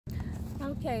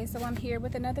Okay, so I'm here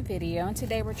with another video, and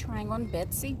today we're trying on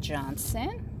Betsey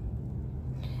Johnson.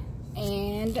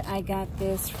 And I got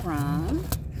this from,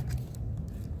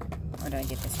 where did I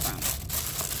get this from?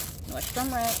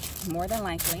 Nordstrom Rack, more than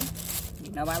likely.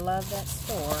 You know I love that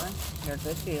store. They're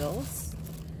good deals.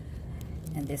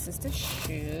 And this is the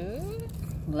shoe.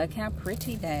 Look how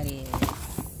pretty that is.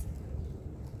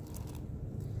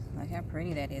 Look how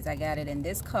pretty that is. I got it in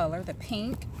this color, the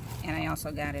pink, and I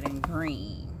also got it in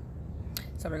green.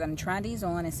 So we're going to try these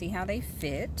on and see how they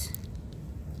fit.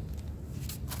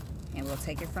 And we'll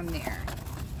take it from there.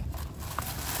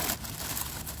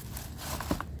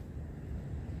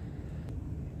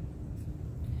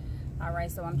 Alright,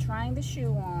 so I'm trying the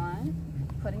shoe on,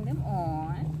 putting them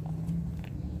on.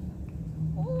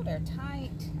 Oh, they're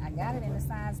tight. I got it in a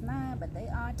size 9, but they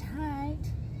are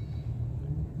tight.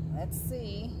 Let's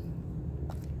see.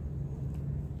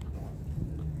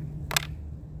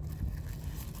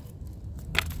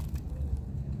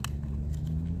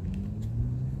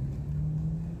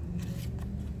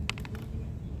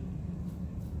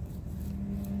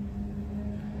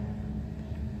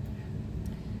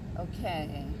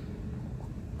 Okay.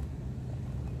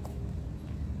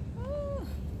 Ooh,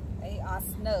 they are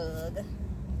snug.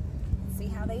 See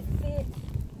how they fit?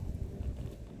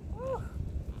 Ooh,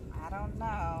 I don't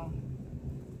know.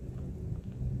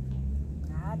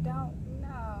 I don't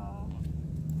know.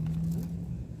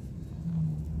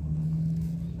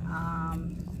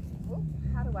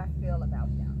 How do I feel about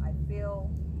them? I feel,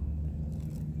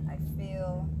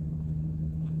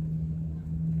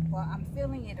 well, I'm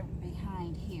feeling it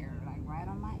behind here, like right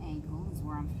on my ankle is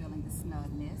where I'm feeling the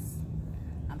snugness.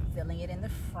 I'm feeling it in the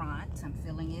front. I'm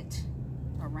feeling it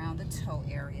around the toe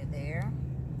area there.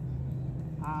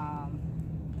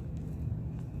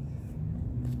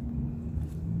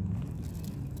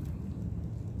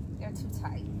 They're too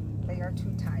tight. They are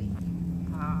too tight.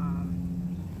 I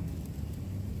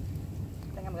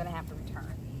think I'm gonna have to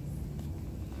return these.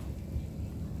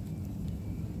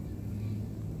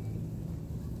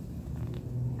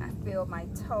 I feel my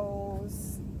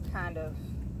toes kind of,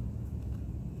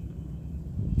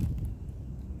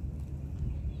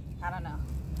 I don't know.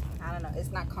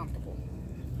 It's not comfortable.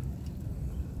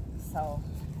 So,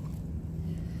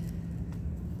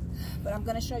 but I'm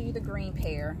gonna show you the green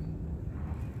pair.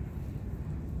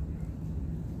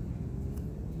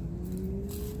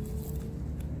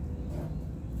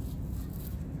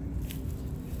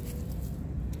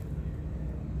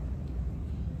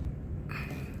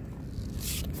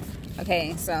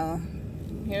 Okay, so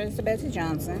here's the Betsey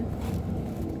Johnson.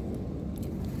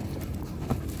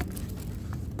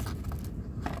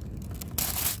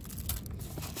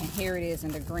 And here it is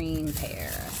in the green pair.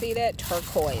 See that?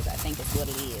 Turquoise, I think is what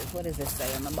it is. What does this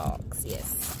say on the box?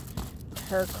 Yes,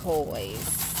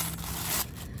 turquoise.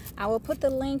 I will put the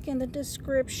link in the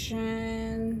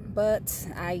description, but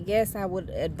I guess I would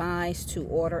advise to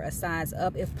order a size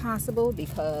up if possible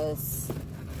because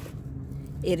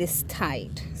it is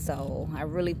tight. So I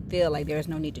really feel like there's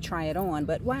no need to try it on,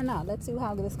 but why not? Let's see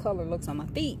how this color looks on my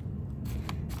feet.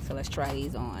 So let's try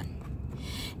these on.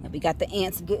 And we got the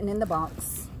ants getting in the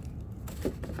box.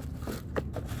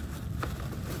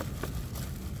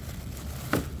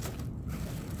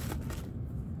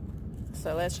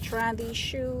 So let's try these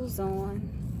shoes on.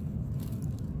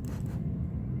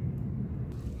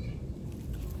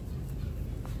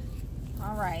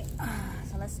 All right,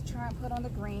 so let's try and put on the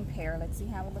green pair. Let's see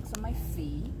how it looks on my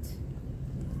feet.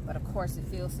 But of course it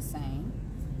feels the same.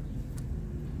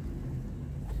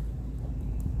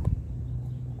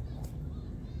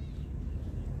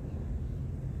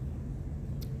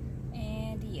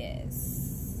 And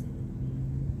yes,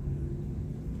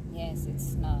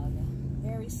 it's snug.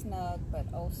 Very snug, but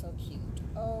oh so cute.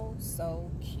 Oh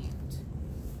so cute.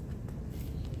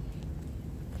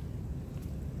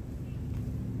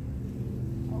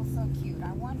 So cute.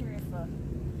 I wonder if a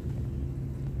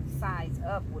size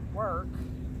up would work,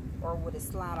 or would it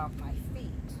slide off my feet?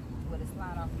 Would it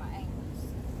slide off my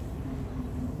ankles?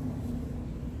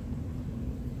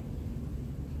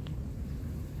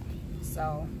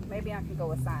 So maybe I can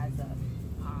go a size up,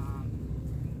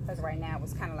 because right now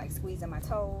it's kind of like squeezing my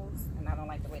toes and I don't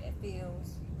like the way that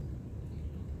feels.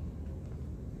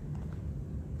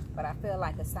 But I feel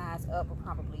like a size up will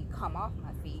probably come off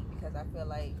my feet because I feel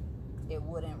like it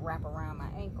wouldn't wrap around my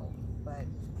ankle. But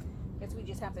I guess we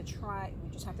just have to try. We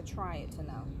just have to try it to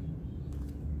know.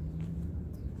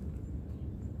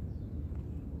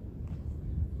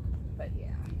 But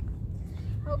yeah.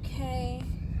 Okay.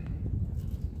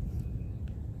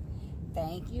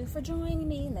 Thank you for joining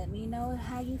me. Let me know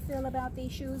how you feel about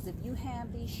these shoes. If you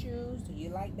have these shoes, do you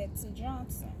like Betsey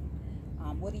Johnson?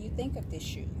 What do you think of this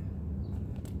shoe?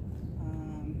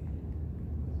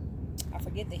 I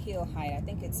forget the heel height. I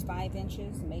think it's 5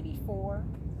 inches, maybe 4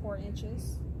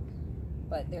 inches.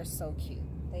 But they're so cute.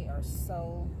 They are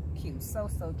so cute, so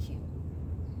cute.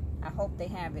 I hope they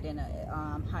have it in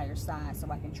a higher size so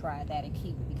I can try that and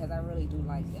keep it, because I really do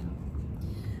like them.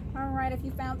 Alright, if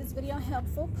you found this video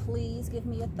helpful, please give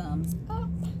me a thumbs up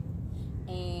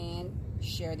and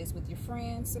share this with your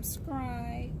friends,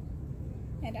 subscribe,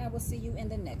 and I will see you in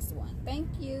the next one. Thank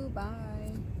you. Bye.